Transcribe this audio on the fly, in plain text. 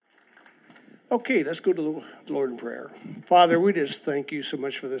Okay, let's go to the Lord in prayer. Father, we just thank you so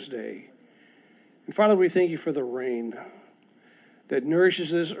much for this day. And Father, we thank you for the rain that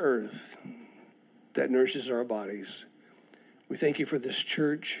nourishes this earth, that nourishes our bodies. We thank you for this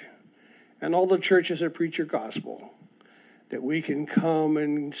church and all the churches that preach your gospel, that we can come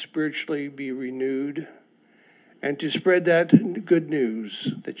and spiritually be renewed and to spread that good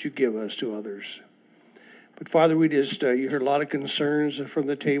news that you give us to others. But Father, we just, you heard a lot of concerns from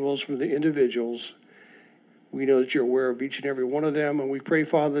the tables, from the individuals. We know that you're aware of each and every one of them, and we pray,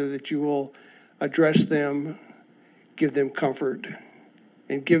 Father, that you will address them, give them comfort,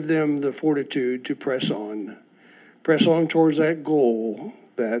 and give them the fortitude to press on towards that goal,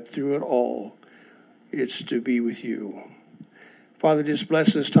 that through it all, it's to be with you. Father, just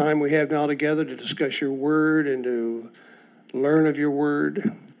bless this time we have now together to discuss your word and to learn of your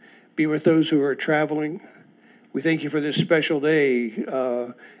word. Be with those who are traveling. We thank you for this special day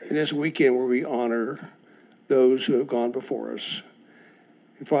and this weekend where we honor those who have gone before us.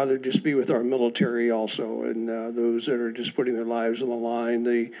 And Father, just be with our military also and those that are just putting their lives on the line,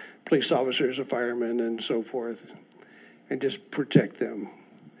 the police officers, the firemen, and so forth, and just protect them.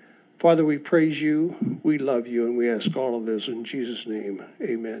 Father, we praise you, we love you, and we ask all of this in Jesus' name.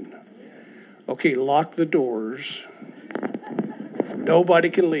 Amen. Okay, lock the doors. Nobody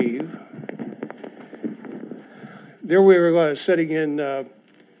can leave. There we were sitting in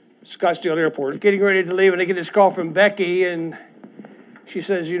Scottsdale Airport, getting ready to leave, and I get this call from Becky, and she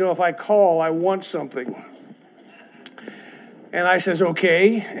says, if I call, I want something. And I says,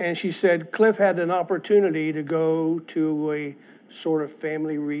 okay. And she said, Cliff had an opportunity to go to a sort of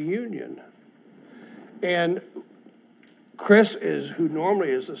family reunion. And Chris, who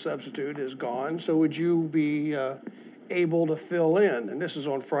normally is the substitute, is gone, so would you be able to fill in? And this is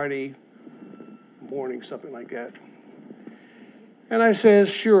on Friday morning, something like that. And I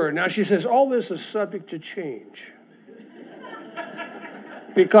says, sure. Now she says, all this is subject to change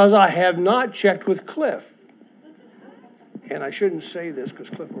because I have not checked with Cliff. And I shouldn't say this because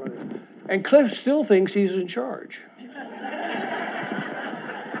Cliff runs it. And Cliff still thinks he's in charge.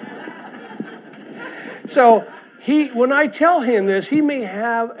 So when I tell him this, he may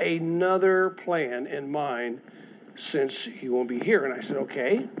have another plan in mind since he won't be here. And I said,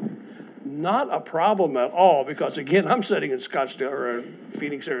 okay. Not a problem at all, because again, I'm sitting in Scottsdale or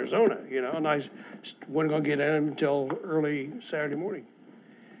Phoenix, Arizona, and I wasn't going to get in until early Saturday morning.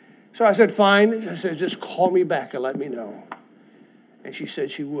 So I said, fine. I said, just call me back and let me know. And she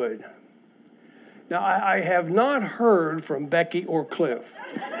said she would. Now, I have not heard from Becky or Cliff.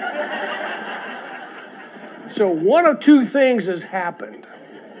 So one of two things has happened.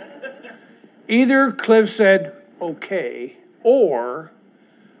 Either Cliff said, okay, or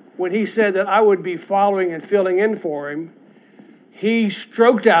when he said that I would be following and filling in for him, he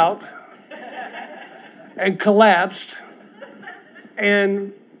stroked out and collapsed,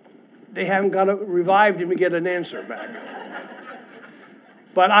 and they haven't revived him to get an answer back.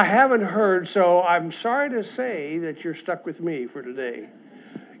 But I haven't heard, so I'm sorry to say that you're stuck with me for today.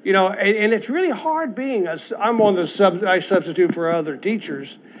 And it's really hard being I'm on the I substitute for other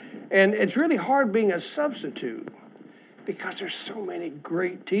teachers, and it's really hard being a substitute, because there's so many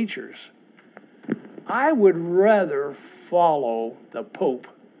great teachers. I would rather follow the Pope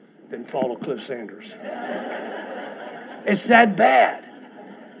than follow Cliff Sanders. It's that bad.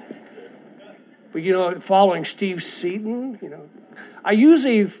 But following Steve Seaton, I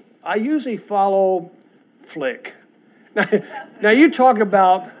usually follow Flick. Now you talk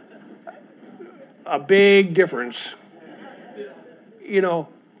about a big difference.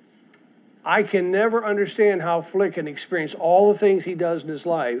 I can never understand how Flick can experience all the things he does in his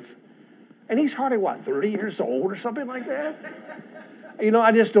life. And he's hardly, 30 years old or something like that?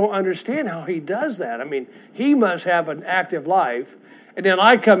 I just don't understand how he does that. I mean, he must have an active life. And then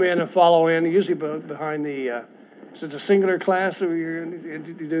I come in and follow in, usually behind the, is it the singular class that you're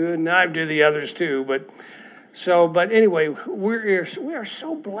doing? And I do the others too. But anyway, we are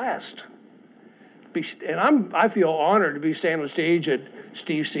so blessed. And I feel honored to be standing on stage that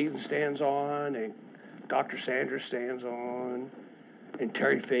Steve Seaton stands on, and Dr. Sanders stands on, and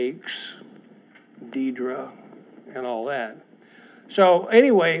Terry Fakes, Deidre, and all that. So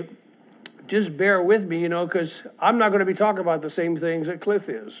anyway, just bear with me, because I'm not going to be talking about the same things that Cliff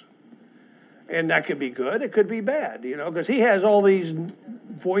is. And that could be good, it could be bad, because he has all these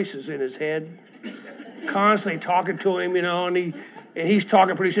voices in his head, constantly talking to him, and he's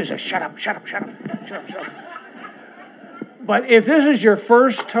talking pretty soon. He says, shut up. But if this is your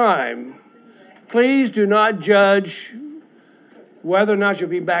first time, please do not judge whether or not you'll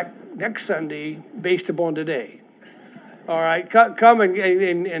be back next Sunday based upon today. All right, come and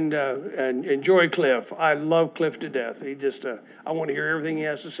enjoy Cliff. I love Cliff to death. He just, I want to hear everything he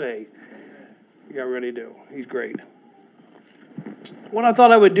has to say. Yeah, I really do. He's great. What I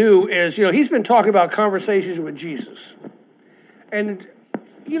thought I would do is, he's been talking about conversations with Jesus. And,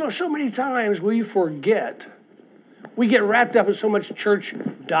 so many times we forget. We get wrapped up in so much church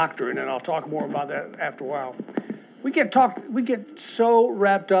doctrine, and I'll talk more about that after a while. We get so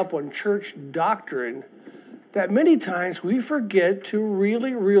wrapped up on church doctrine that many times we forget to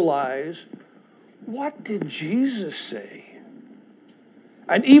really realize, what did Jesus say?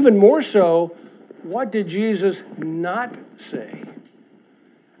 And even more so, what did Jesus not say?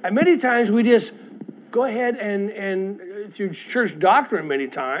 And many times we just go ahead and through church doctrine many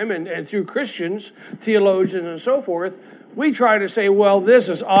times, and through Christians, theologians, and so forth, we try to say, well, this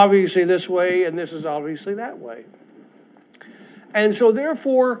is obviously this way, and this is obviously that way. And so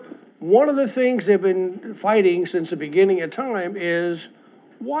therefore, one of the things they've been fighting since the beginning of time is,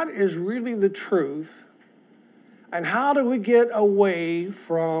 what is really the truth? And how do we get away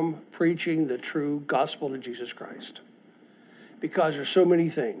from preaching the true gospel of Jesus Christ? Because there's so many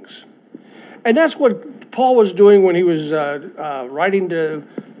things. And that's what Paul was doing when he was writing to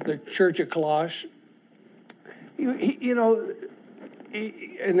the church at Colossians.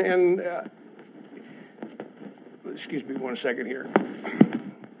 Excuse me 1 second here.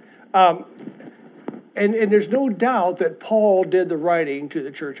 And there's no doubt that Paul did the writing to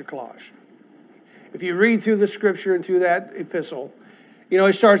the church of Colossians. If you read through the scripture and through that epistle,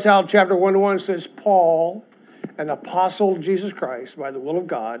 he starts out chapter 1-1, says, Paul, an apostle of Jesus Christ by the will of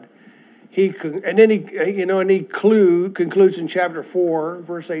God. He concludes in chapter 4,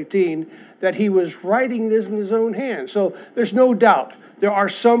 verse 18, that he was writing this in his own hand. So there's no doubt. There are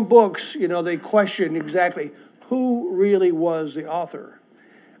some books, they question exactly who really was the author.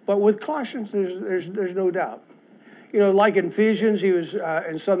 But with Colossians, there's no doubt. Like in Ephesians, he was,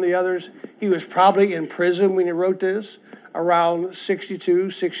 and some of the others, he was probably in prison when he wrote this, around 62,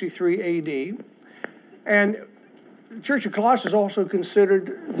 63 AD. And the Church of Colossians is also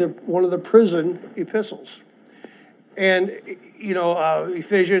considered one of the prison epistles. And,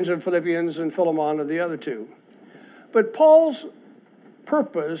 Ephesians and Philippians and Philemon are the other two. But Paul's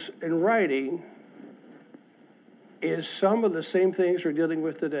purpose in writing is some of the same things we're dealing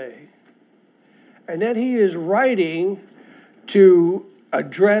with today. And that he is writing to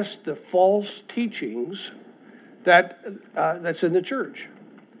address the false teachings that's in the church.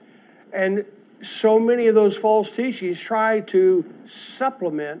 And so many of those false teachings try to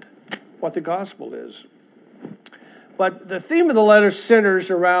supplement what the gospel is. But the theme of the letter centers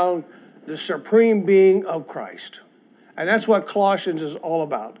around the supreme being of Christ. And that's what Colossians is all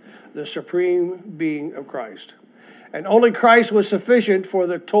about, the supreme being of Christ. And only Christ was sufficient for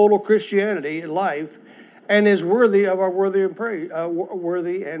the total Christianity in life and is worthy of our worthy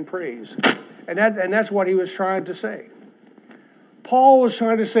and praise. And that's what he was trying to say. Paul was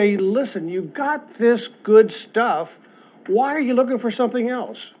trying to say, listen, you got this good stuff. Why are you looking for something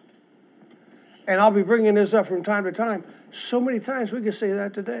else? And I'll be bringing this up from time to time. So many times we can say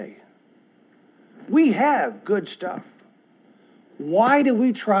that today. We have good stuff. Why do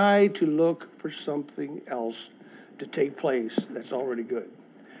we try to look for something else to take place that's already good?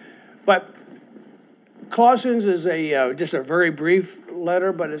 But Colossians is just a very brief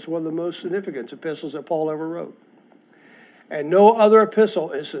letter, but it's one of the most significant epistles that Paul ever wrote. And no other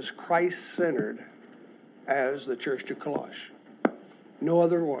epistle is as Christ-centered as the church to Colossians. No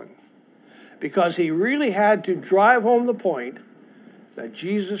other one. Because he really had to drive home the point that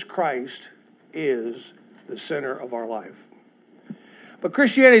Jesus Christ is the center of our life. But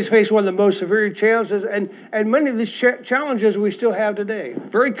Christianity has faced one of the most severe challenges, and many of these challenges we still have today.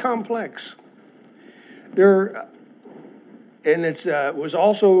 Very complex. It was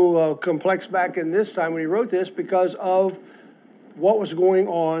also complex back in this time when he wrote this because of what was going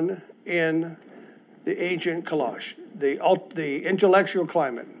on in the ancient Colossae, the intellectual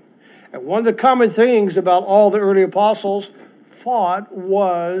climate. And one of the common things about all the early apostles fought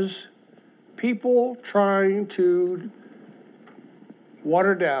was people trying to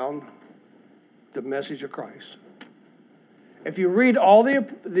water down the message of Christ. If you read all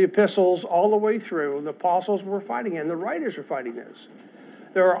the epistles all the way through, the apostles were fighting it, and the writers were fighting this.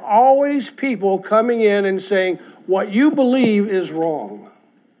 There are always people coming in and saying, what you believe is wrong.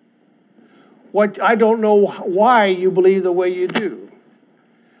 I don't know why you believe the way you do.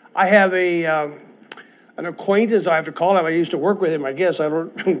 I have an acquaintance, I have to call him. I used to work with him, I guess. I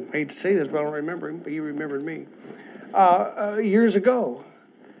hate to say this, but I don't remember him, but he remembered me. Years ago.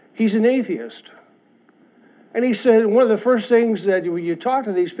 He's an atheist. And he said, one of the first things that when you talk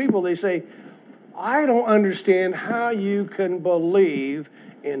to these people, they say, I don't understand how you can believe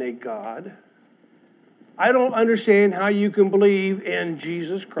in a God. I don't understand how you can believe in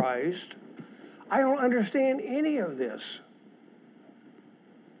Jesus Christ. I don't understand any of this.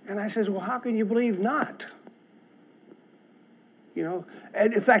 And I says, well, how can you believe not? You know,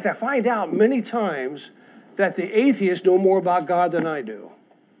 and in fact, I find out many times that the atheists know more about God than I do.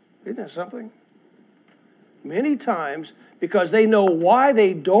 Isn't that something? Many times, because they know why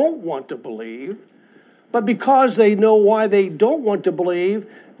they don't want to believe, but because they know why they don't want to believe,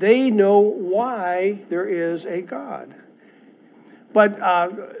 they know why there is a God. But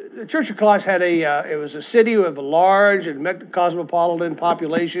the Church of Colossus had it was a city with a large and cosmopolitan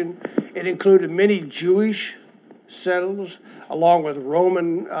population. It included many Jewish settlers, along with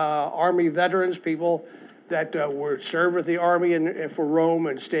Roman army veterans, people that were served with the army and for Rome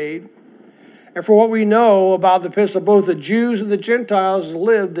and stayed. And for what we know about the epistle, both the Jews and the Gentiles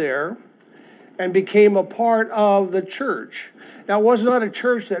lived there and became a part of the church. Now, it was not a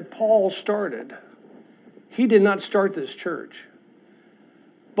church that Paul started. He did not start this church.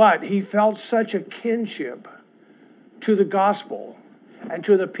 But he felt such a kinship to the gospel and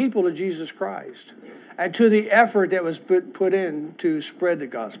to the people of Jesus Christ and to the effort that was put in to spread the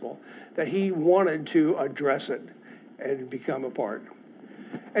gospel that he wanted to address it and become a part.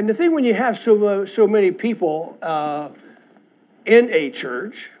 And the thing when you have so many people in a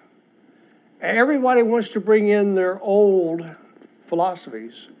church, everybody wants to bring in their old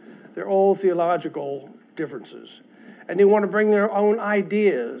philosophies, their old theological differences. And they want to bring their own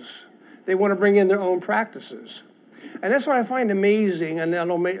ideas. They want to bring in their own practices. And that's what I find amazing, and I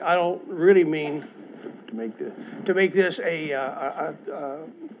don't really mean to make this an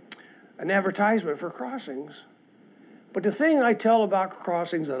advertisement for Crossings. But the thing I tell about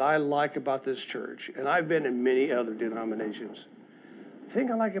Crossings that I like about this church, and I've been in many other denominations, the thing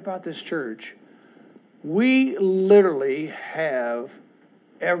I like about this church, we literally have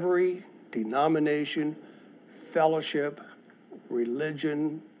every denomination, fellowship,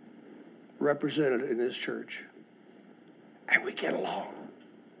 religion represented in this church. And we get along.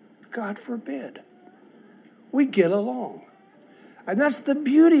 God forbid. We get along. And that's the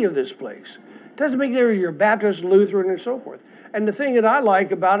beauty of this place. It doesn't make there's your Baptist, Lutheran, and so forth. And the thing that I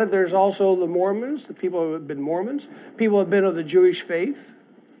like about it, there's also the Mormons, the people who have been Mormons, people who have been of the Jewish faith,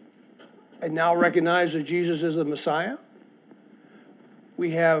 and now recognize that Jesus is the Messiah.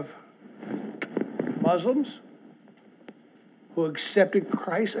 We have Muslims who accepted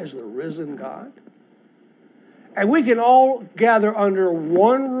Christ as the risen God. And we can all gather under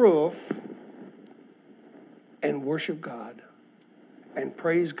one roof and worship God and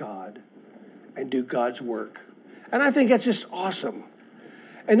praise God and do God's work. And I think that's just awesome.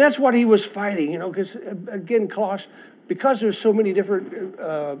 And that's what he was fighting, because, again, Colossians, because there's so many different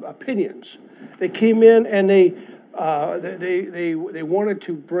opinions, they came in and they wanted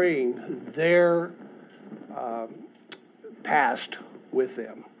to bring their past with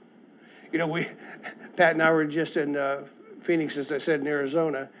them. Pat and I were just in Phoenix, as I said, in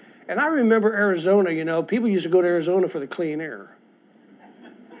Arizona. And I remember Arizona, people used to go to Arizona for the clean air.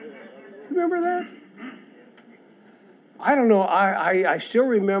 Remember that? I don't know. I still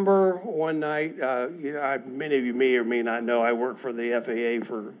remember one night, many of you may or may not know, I worked for the FAA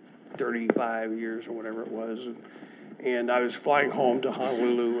for 35 years or whatever it was. And I was flying home to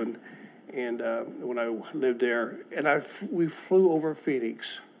Honolulu and when I lived there. And we flew over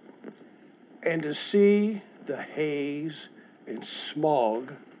Phoenix. And to see the haze and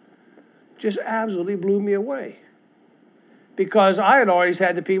smog just absolutely blew me away. Because I had always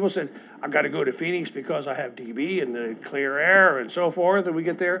had the people said, I've got to go to Phoenix because I have DB and the clear air and so forth. And we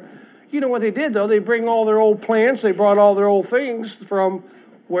get there. You know what they did, though? They bring all their old plants. They brought all their old things from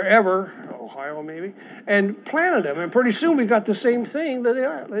wherever, Ohio maybe, and planted them. And pretty soon we got the same thing that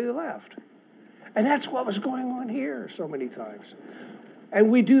they left. And that's what was going on here so many times. And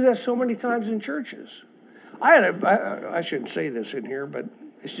we do that so many times in churches. I shouldn't say this in here, but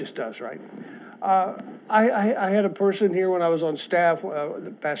it's just us, right? I had a person here when I was on staff,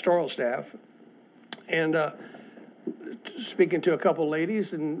 the pastoral staff, and speaking to a couple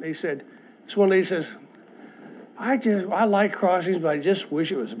ladies, and they said, this one lady says, I like Crossings, but I just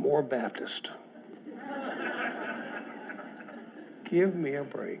wish it was more Baptist. Give me a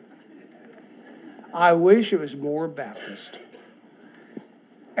break. I wish it was more Baptist.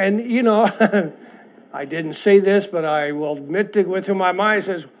 And, I didn't say this, but I will admit to within my mind,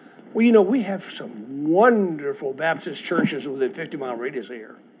 says, well, we have some wonderful Baptist churches within 50-mile radius of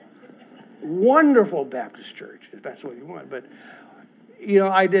here. Wonderful Baptist church, if that's what you want. But, it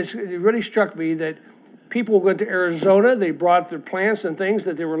really struck me that people went to Arizona. They brought their plants and things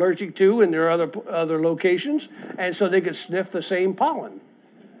that they were allergic to in their other locations, and so they could sniff the same pollen,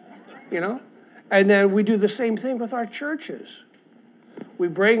 And then we do the same thing with our churches. We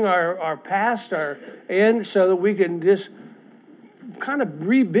bring our past in so that we can just kind of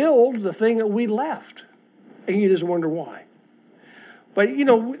rebuild the thing that we left. And you just wonder why. But,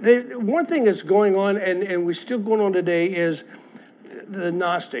 one thing that's going on, and we're still going on today, is the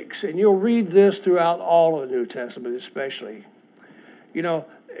Gnostics. And you'll read this throughout all of the New Testament especially.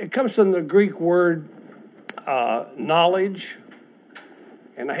 It comes from the Greek word knowledge.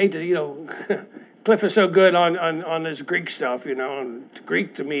 And I hate to, Cliff is so good on this Greek stuff, and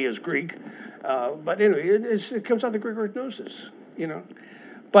Greek to me is Greek. But anyway, it comes out of the Greek word gnosis,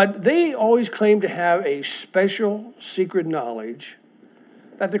 But they always claim to have a special secret knowledge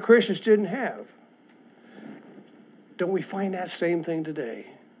that the Christians didn't have. Don't we find that same thing today?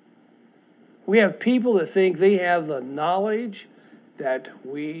 We have people that think they have the knowledge that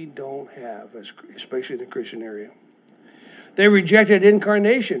we don't have, especially in the Christian area. They rejected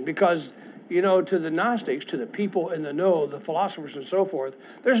incarnation because, to the Gnostics, to the people in the know, the philosophers and so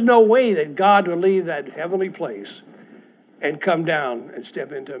forth, there's no way that God would leave that heavenly place and come down and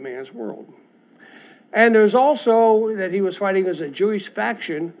step into a man's world. And there's also that he was fighting as a Jewish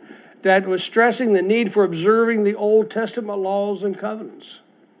faction that was stressing the need for observing the Old Testament laws and covenants.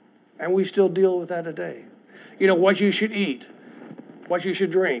 And we still deal with that today. What you should eat, what you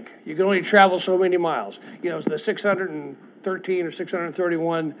should drink. You can only travel so many miles. The 613 or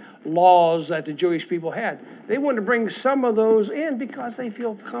 631 laws that the Jewish people had. They wanted to bring some of those in because they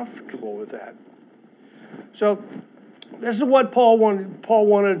feel comfortable with that. So this is what Paul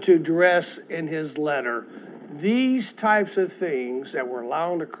wanted to address in his letter. These types of things that were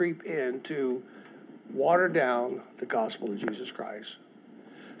allowed to creep in to water down the gospel of Jesus Christ.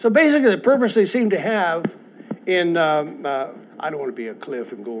 So basically the purpose they seem to have in, I don't want to be a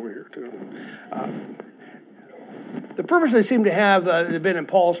Cliff and go over here too. The purpose they seem to have that had been in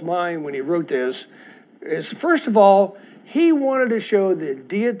Paul's mind when he wrote this is, first of all, he wanted to show the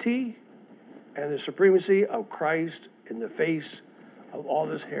deity and the supremacy of Christ in the face of all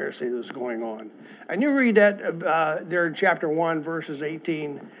this heresy that was going on. And you read that there in chapter 1, verses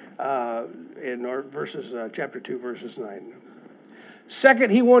 18, chapter 2, verses 9.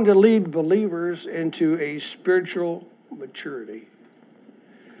 Second, he wanted to lead believers into a spiritual maturity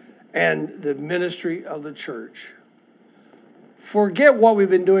and the ministry of the church. Forget what we've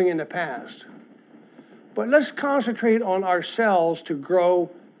been doing in the past, but let's concentrate on ourselves to grow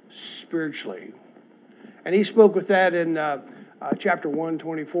spiritually. And he spoke with that in chapter 1,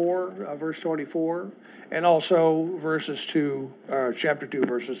 24, verse 24, and also chapter 2,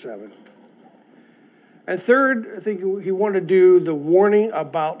 verses 7. And third, I think he wanted to do the warning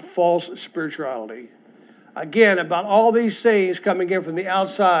about false spirituality. Again, about all these sayings coming in from the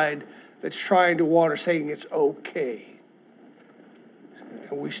outside that's trying to water, saying it's okay.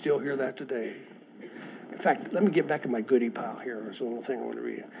 And we still hear that today. In fact, let me get back in my goodie pile here. There's a little thing I want to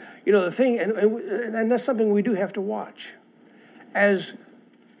read. The thing, and that's something we do have to watch. As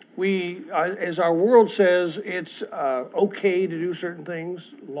our world says, it's okay to do certain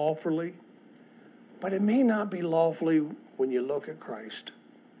things lawfully, but it may not be lawfully when you look at Christ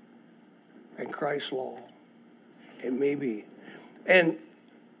and Christ's law. It may be. And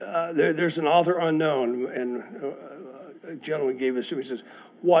there's an author unknown, and a gentleman gave us, he says,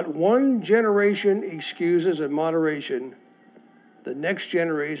 what one generation excuses in moderation, the next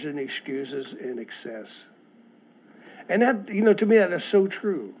generation excuses in excess. And that, to me, that is so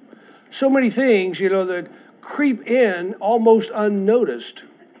true. So many things, that creep in almost unnoticed.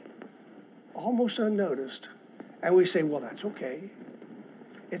 And we say, well, that's okay.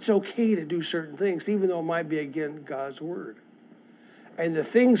 It's okay to do certain things, even though it might be against God's word. And the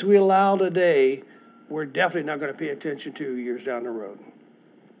things we allow today, we're definitely not going to pay attention to years down the road.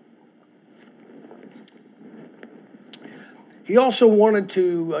 He also wanted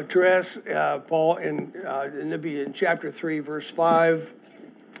to address Paul in chapter 3, verse 5,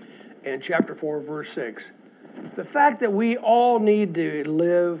 and chapter 4, verse 6. The fact that we all need to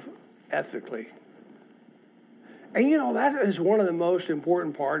live ethically. And that is one of the most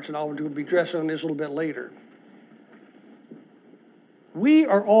important parts, and I'll be addressing on this a little bit later. We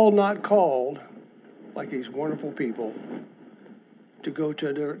are all not called, like these wonderful people, to go to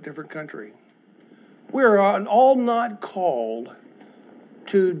a different country. We are all not called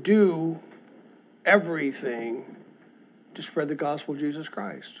to do everything to spread the gospel of Jesus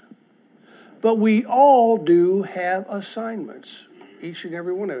Christ. But we all do have assignments, each and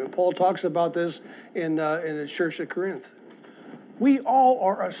every one of them. Paul talks about this in the church at Corinth. We all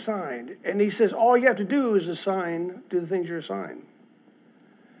are assigned. And he says all you have to do is do the things you're assigned.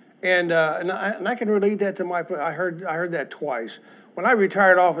 And I can relate that to I heard that twice. When I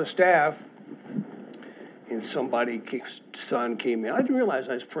retired off of staff, and somebody's son came in, I didn't realize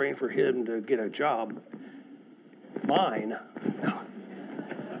I was praying for him to get a job. Mine.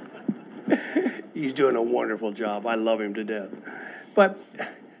 He's doing a wonderful job. I love him to death. But,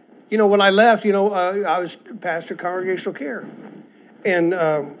 when I left, I was pastor of congregational care. And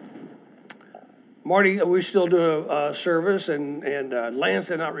Marty, we still do a service, and Lance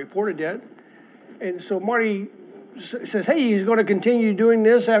had not reported yet. And so Marty says, hey, he's going to continue doing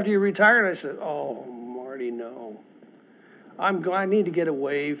this after you retire? And I said, oh, Marty, no. I need to get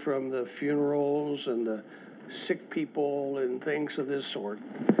away from the funerals and the sick people and things of this sort.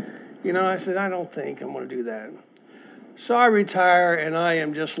 I said, I don't think I'm going to do that. So I retire, and I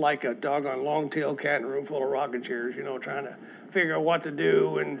am just like a doggone long-tailed cat in a room full of rocking chairs, trying to figure out what to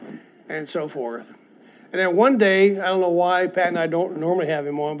do and so forth. And then one day, I don't know why, Pat and I don't normally have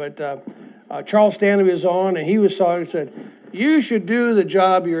him on, but Charles Stanley was on, and he was talking and said, you should do the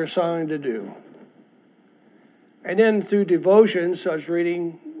job you're assigned to do. And then through devotions, I was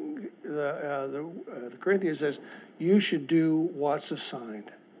reading the Corinthians says, you should do what's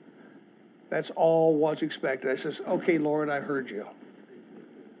assigned. That's all what's expected. I says, okay, Lord, I heard you.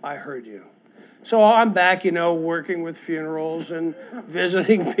 So I'm back, working with funerals and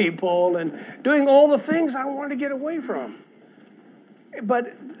visiting people and doing all the things I wanted to get away from.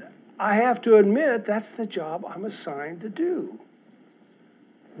 But I have to admit, that's the job I'm assigned to do.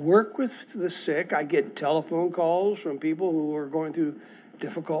 Work with the sick. I get telephone calls from people who are going through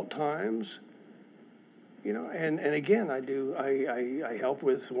difficult times. And again, I help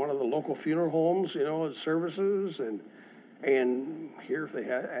with one of the local funeral homes, services, and here if they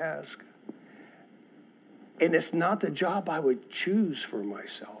ask. And it's not the job I would choose for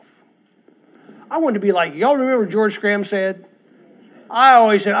myself. I want to be like, y'all remember George Scramstead? I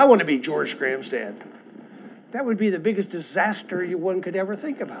always said, I want to be George Scramstead. That would be the biggest disaster one could ever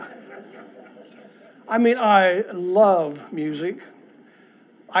think about. I mean, I love music.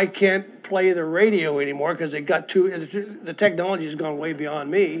 I can't play the radio anymore because the technology has gone way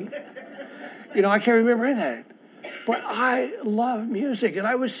beyond me. I can't remember any of that. But I love music, and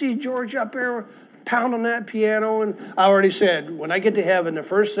I would see George up there pounding that piano, and I already said, when I get to heaven, the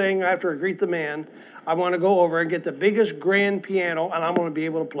first thing after I greet the man, I want to go over and get the biggest grand piano, and I'm going to be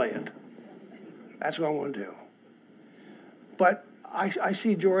able to play it. That's what I want to do. But I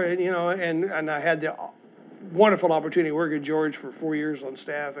see George, and I had the wonderful opportunity to work with George for 4 years on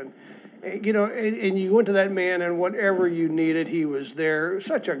staff, and you went to that man, and whatever you needed, he was there.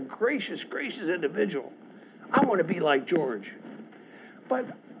 Such a gracious individual. I want to be like George. But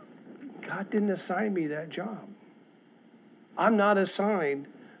God didn't assign me that job. I'm not assigned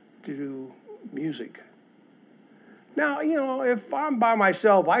to do music. Now, if I'm by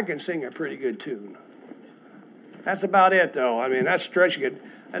myself, I can sing a pretty good tune. That's about it, though. I mean, that's stretching it.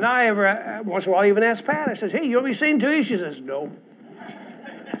 And I once in a while even ask Pat, I says, hey, you want me to sing to you? She says, no.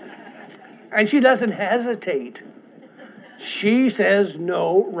 And she doesn't hesitate. She says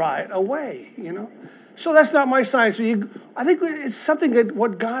no right away, So that's not my sign. So I think it's something that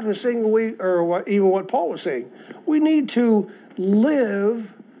what God was saying, even what Paul was saying. We need to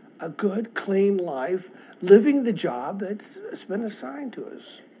live a good, clean life, living the job that's been assigned to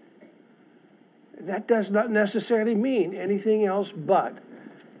us. That does not necessarily mean anything else but,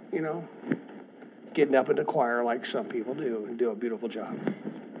 getting up in the choir like some people do and do a beautiful job.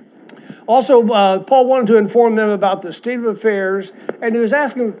 Also, Paul wanted to inform them about the state of affairs, and he was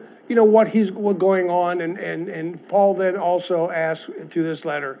asking, what's going on, and Paul then also asked through this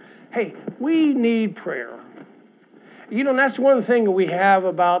letter, hey, we need prayer. That's one thing we have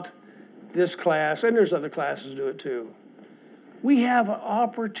about this class, and there's other classes do it too. We have an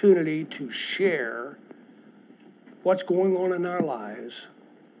opportunity to share what's going on in our lives.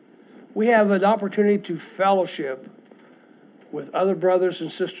 We have an opportunity to fellowship with other brothers and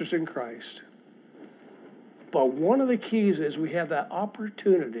sisters in Christ. But one of the keys is we have that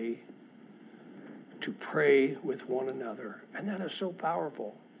opportunity to pray with one another. And that is so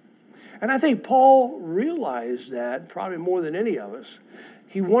powerful. And I think Paul realized that probably more than any of us.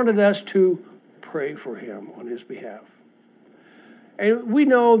 He wanted us to pray for him on his behalf. And we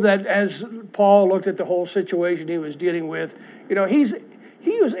know that as Paul looked at the whole situation he was dealing with,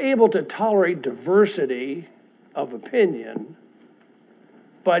 he was able to tolerate diversity of opinion,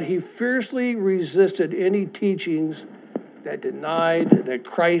 but he fiercely resisted any teachings that denied that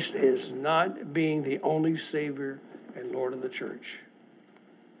Christ is not being the only Savior and Lord of the church.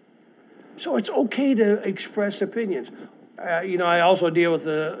 So it's okay to express opinions. I also deal with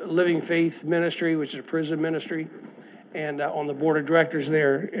the Living Faith Ministry, which is a prison ministry, and on the board of directors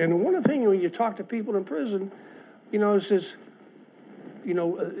there. And one of the things when you talk to people in prison, it says,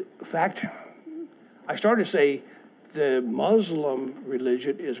 in fact, I started to say the Muslim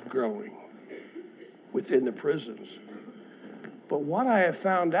religion is growing within the prisons. But what I have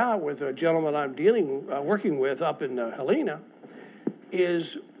found out with a gentleman I'm working with up in Helena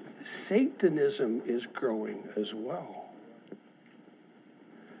is Satanism is growing as well.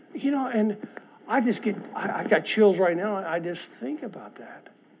 And I got chills right now. I just think about that.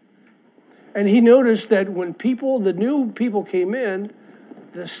 And he noticed that when the new people came in,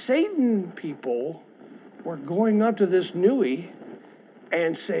 the Satan people were going up to this newie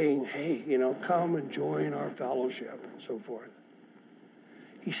and saying, hey, come and join our fellowship and so forth.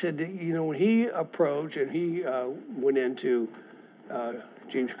 He said that, when he approached and he went into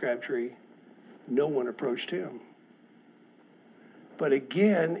James Crabtree, no one approached him. But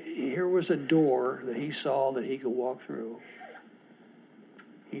again, here was a door that he saw that he could walk through.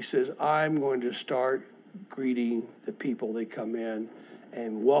 He says, I'm going to start greeting the people that come in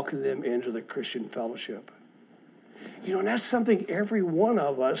and welcome them into the Christian fellowship. And that's something every one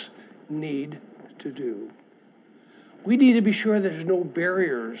of us need to do. We need to be sure there's no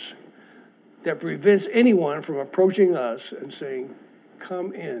barriers that prevents anyone from approaching us and saying,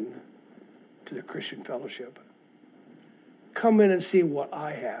 come in to the Christian fellowship. Come in and see what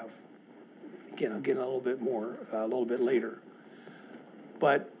I have. Again, I'll get a little bit later.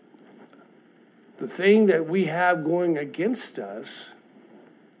 But the thing that we have going against us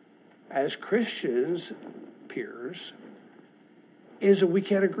as Christians, peers, is that we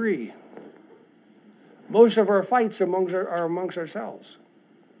can't agree. Most of our fights are amongst ourselves.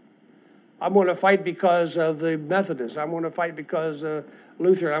 I'm going to fight because of the Methodists. I'm going to fight because of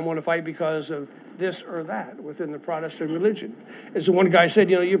Lutheran. I'm going to fight because of this or that within the Protestant religion. As one guy said,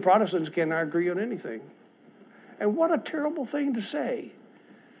 you Protestants cannot agree on anything. And what a terrible thing to say.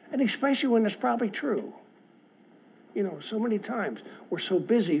 And especially when it's probably true. So many times we're so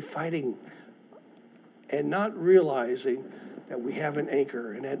busy fighting and not realizing that we have an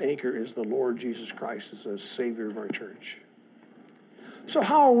anchor, and that anchor is the Lord Jesus Christ as the Savior of our church. So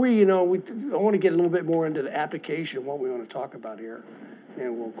how are we, I want to get a little bit more into the application of what we want to talk about here,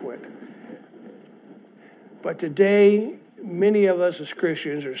 and we'll quit. But today, many of us as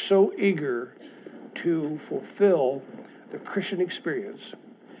Christians are so eager to fulfill the Christian experience.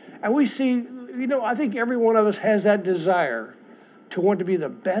 And we see, I think every one of us has that desire to want to be the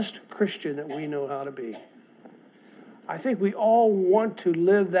best Christian that we know how to be. I think we all want to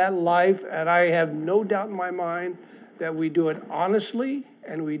live that life, and I have no doubt in my mind that we do it honestly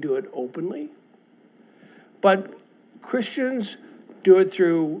and we do it openly. But Christians do it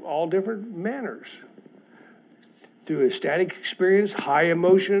through all different manners. Through ecstatic experience, high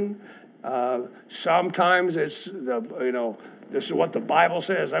emotion. Sometimes it's, this is what the Bible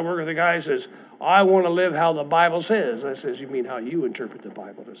says. I work with a guy who says, I want to live how the Bible says. And I says, you mean how you interpret the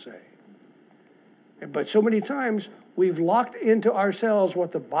Bible to say? But so many times we've locked into ourselves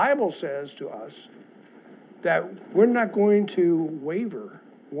what the Bible says to us that we're not going to waver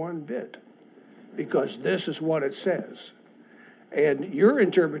one bit because this is what it says. And your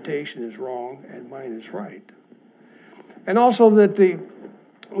interpretation is wrong and mine is right. And also that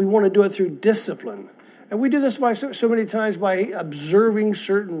we want to do it through discipline. And we do this by so many times by observing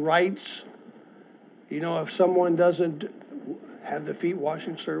certain rites. If someone doesn't have the feet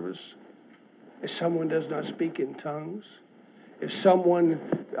washing service, if someone does not speak in tongues, if someone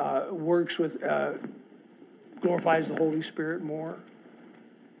glorifies the Holy Spirit more.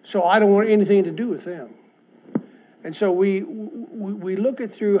 So I don't want anything to do with them. And so we look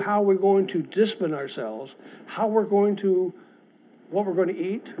at through how we're going to discipline ourselves, what we're going to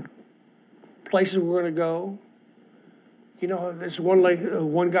eat, places we're going to go. There's one lady,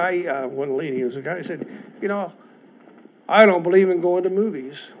 it was a guy who said, I don't believe in going to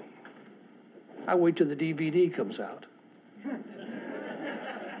movies. I wait till the DVD comes out.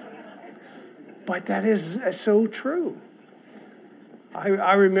 But that is so true.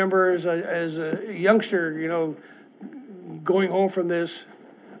 I remember as a youngster, going home from this,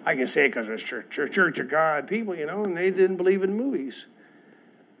 I can say it because it was Church of God people, and they didn't believe in movies.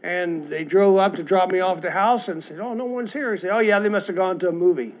 And they drove up to drop me off at the house and said, oh, no one's here. I said, oh, yeah, they must have gone to a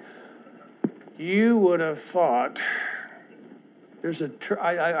movie. You would have thought,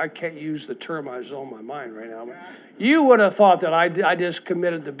 I can't use the term, I was on my mind right now, but you would have thought that I just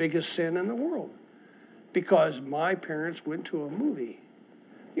committed the biggest sin in the world because my parents went to a movie,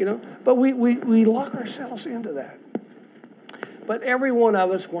 But we lock ourselves into that. But every one of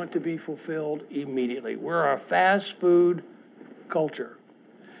us want to be fulfilled immediately. We're a fast food culture.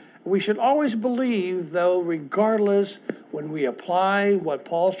 We should always believe, though, regardless, when we apply what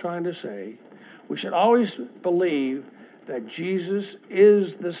Paul's trying to say, we should always believe that Jesus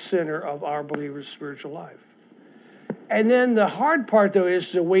is the center of our believer's spiritual life. And then the hard part, though,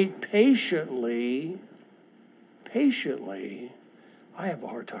 is to wait patiently. I have a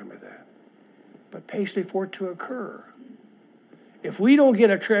hard time with that. But patiently for it to occur. If we don't get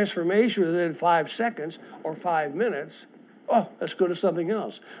a transformation within 5 seconds or 5 minutes, let's go to something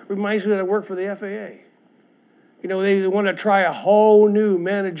else. Reminds me that I work for the FAA. You know, they want to try a whole new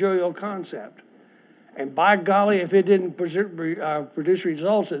managerial concept. And by golly, if it didn't produce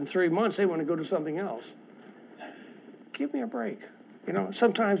results in 3 months, they want to go to something else. Give me a break. You know,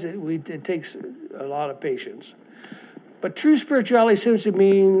 sometimes it takes a lot of patience. But true spirituality seems to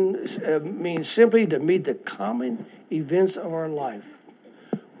mean simply to meet the common events of our life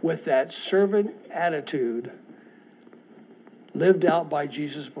with that servant attitude lived out by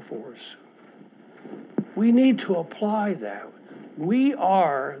Jesus before us. We need to apply that. We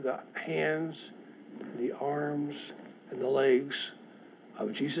are the hands, the arms, and the legs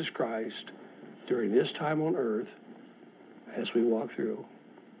of Jesus Christ during this time on earth as we walk through.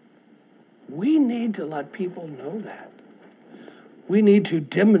 We need to let people know that. We need to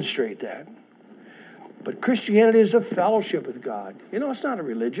demonstrate that. But Christianity is a fellowship with God. You know, it's not a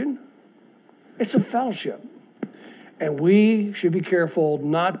religion. It's a fellowship. And we should be careful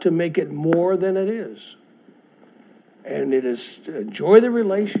not to make it more than it is. And it is to enjoy the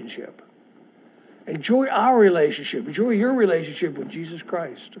relationship. Enjoy our relationship. Enjoy your relationship with Jesus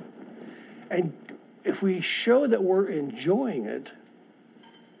Christ. And if we show that we're enjoying it,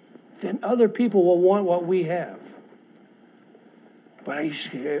 then other people will want what we have. But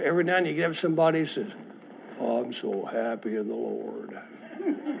every now and then you get somebody who says, I'm so happy in the Lord.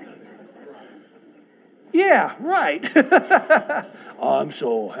 Yeah, right. I'm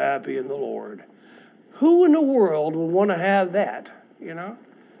so happy in the Lord. Who in the world would want to have that, you know?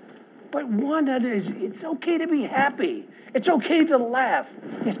 But one that is, it's okay to be happy. It's okay to laugh.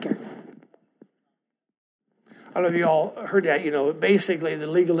 Yes, Gary. I don't know if you all heard that, you know, basically the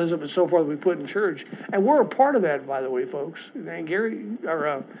legalism and so forth we put in church. And we're a part of that, by the way, folks. And Gary,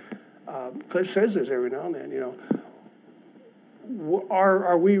 or Cliff says this every now and then, you know.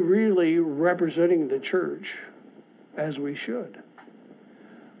 Are we really representing the church as we should?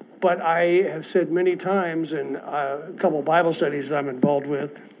 But I have said many times in a couple of Bible studies that I'm involved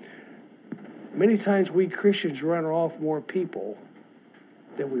with, many times we Christians run off more people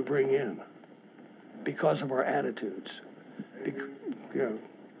than we bring in because of our attitudes.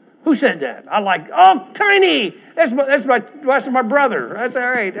 Who said that? Tiny! That's my brother. That's all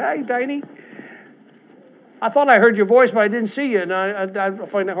right. Hi, Tiny. I thought I heard your voice, but I didn't see you, and I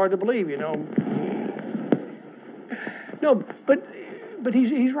find that hard to believe, you know. No, but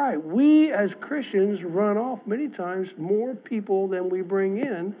he's right. We as Christians run off many times more people than we bring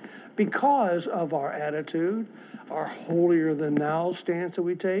in because of our attitude, our holier-than-thou stance that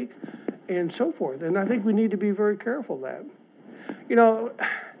we take, and so forth. And I think we need to be very careful of that. You know,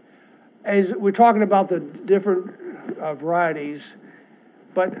 as we're talking about the different varieties,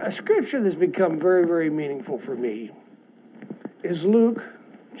 but a scripture that's become very, very meaningful for me is Luke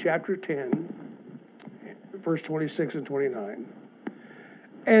chapter 10, verse 26 and 29.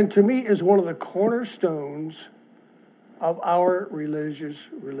 And to me is one of the cornerstones of our religious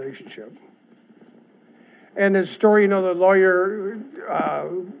relationship. And the story, you know, the lawyer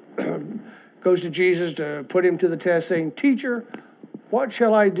goes to Jesus to put him to the test saying, Teacher, what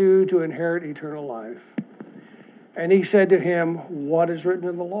shall I do to inherit eternal life? And he said to him, what is written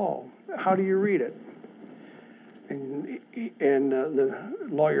in the law? How do you read it? And the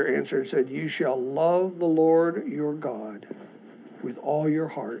lawyer answered and said, you shall love the Lord your God with all your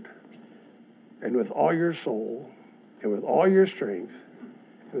heart and with all your soul and with all your strength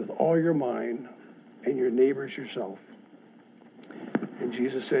and with all your mind and your neighbors yourself. And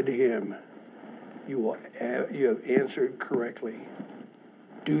Jesus said to him, you have answered correctly.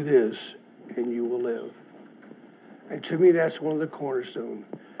 Do this and you will live. And to me, that's one of the cornerstones.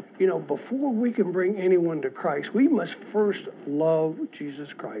 You know, before we can bring anyone to Christ, we must first love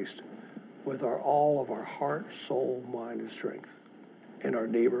Jesus Christ with all of our heart, soul, mind, and strength, and our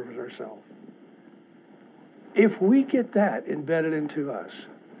neighbor as ourselves. If we get that embedded into us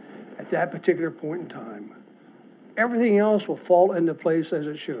at that particular point in time, everything else will fall into place as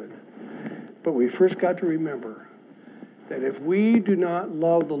it should. But we first got to remember that if we do not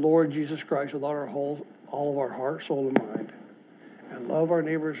love the Lord Jesus Christ with all of our heart, soul, and mind, and love our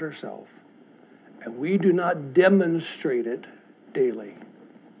neighbors ourselves, and we do not demonstrate it daily,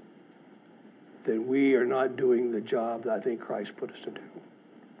 then we are not doing the job that I think Christ put us to do.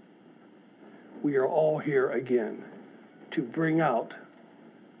 We are all here again to bring out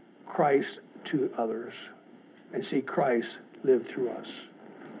Christ to others and see Christ live through us.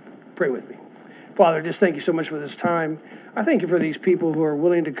 Pray with me. Father, just thank you so much for this time. I thank you for these people who are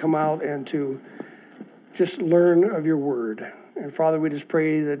willing to come out and to just learn of your word. And Father, we just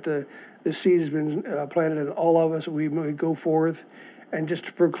pray that this seed has been planted in all of us. We may go forth and just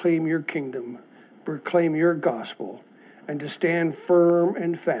to proclaim your kingdom, proclaim your gospel, and to stand firm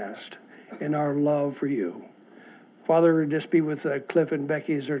and fast in our love for you. Father, just be with Cliff and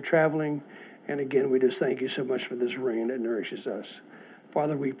Becky as they're traveling. And again, we just thank you so much for this rain that nourishes us.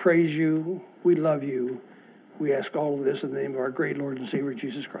 Father, we praise you. We love you. We ask all of this in the name of our great Lord and Savior,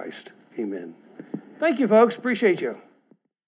 Jesus Christ. Amen. Thank you, folks. Appreciate you.